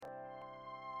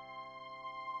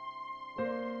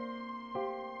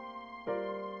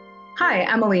Hi,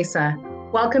 I'm Elisa.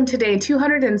 Welcome to day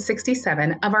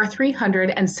 267 of our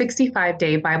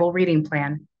 365-day Bible reading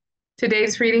plan.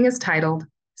 Today's reading is titled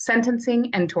Sentencing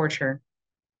and Torture.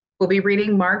 We'll be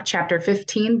reading Mark chapter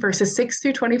 15, verses 6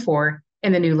 through 24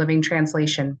 in the New Living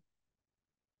Translation.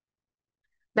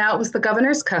 Now it was the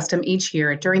governor's custom each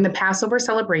year during the Passover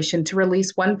celebration to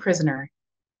release one prisoner,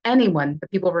 anyone the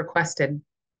people requested.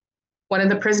 One of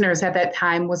the prisoners at that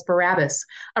time was Barabbas,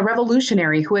 a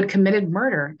revolutionary who had committed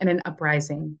murder in an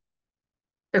uprising.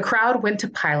 The crowd went to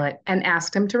Pilate and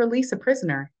asked him to release a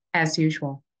prisoner, as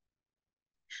usual.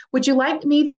 Would you like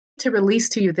me to release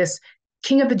to you this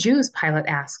King of the Jews? Pilate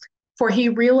asked, for he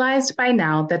realized by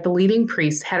now that the leading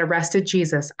priests had arrested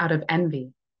Jesus out of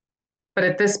envy. But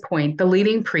at this point, the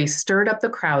leading priests stirred up the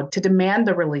crowd to demand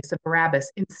the release of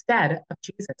Barabbas instead of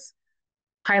Jesus.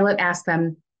 Pilate asked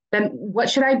them, then what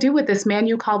should I do with this man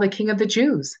you call the King of the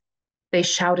Jews? They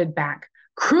shouted back,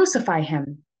 crucify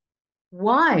him.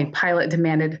 Why? Pilate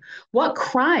demanded. What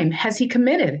crime has he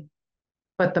committed?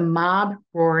 But the mob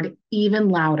roared even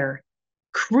louder,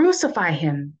 crucify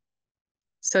him.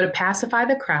 So to pacify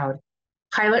the crowd,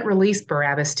 Pilate released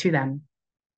Barabbas to them.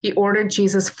 He ordered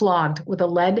Jesus flogged with a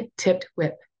lead-tipped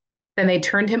whip. Then they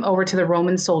turned him over to the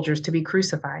Roman soldiers to be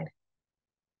crucified.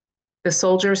 The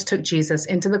soldiers took Jesus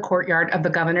into the courtyard of the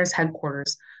governor's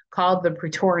headquarters, called the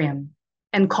Praetorium,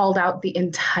 and called out the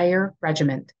entire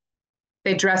regiment.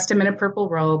 They dressed him in a purple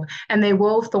robe, and they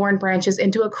wove thorn branches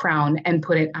into a crown and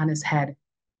put it on his head.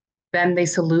 Then they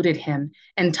saluted him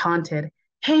and taunted,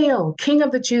 Hail, King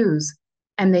of the Jews!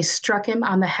 And they struck him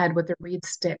on the head with a reed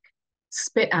stick,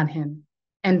 spit on him,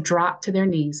 and dropped to their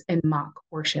knees in mock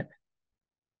worship.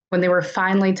 When they were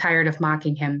finally tired of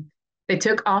mocking him, they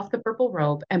took off the purple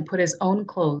robe and put his own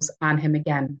clothes on him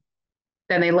again.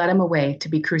 Then they led him away to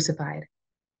be crucified.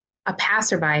 A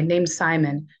passerby named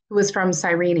Simon, who was from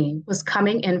Cyrene, was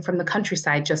coming in from the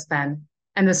countryside just then,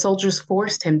 and the soldiers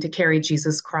forced him to carry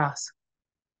Jesus' cross.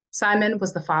 Simon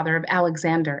was the father of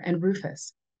Alexander and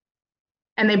Rufus.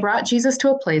 And they brought Jesus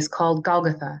to a place called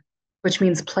Golgotha, which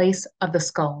means place of the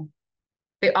skull.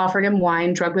 They offered him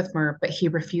wine drugged with myrrh, but he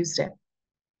refused it.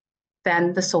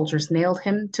 Then the soldiers nailed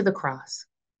him to the cross.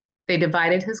 They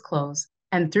divided his clothes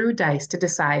and threw dice to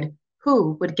decide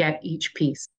who would get each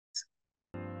piece.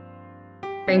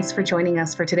 Thanks for joining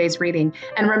us for today's reading.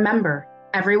 And remember,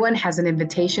 everyone has an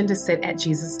invitation to sit at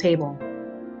Jesus' table.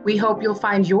 We hope you'll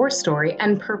find your story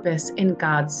and purpose in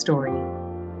God's story.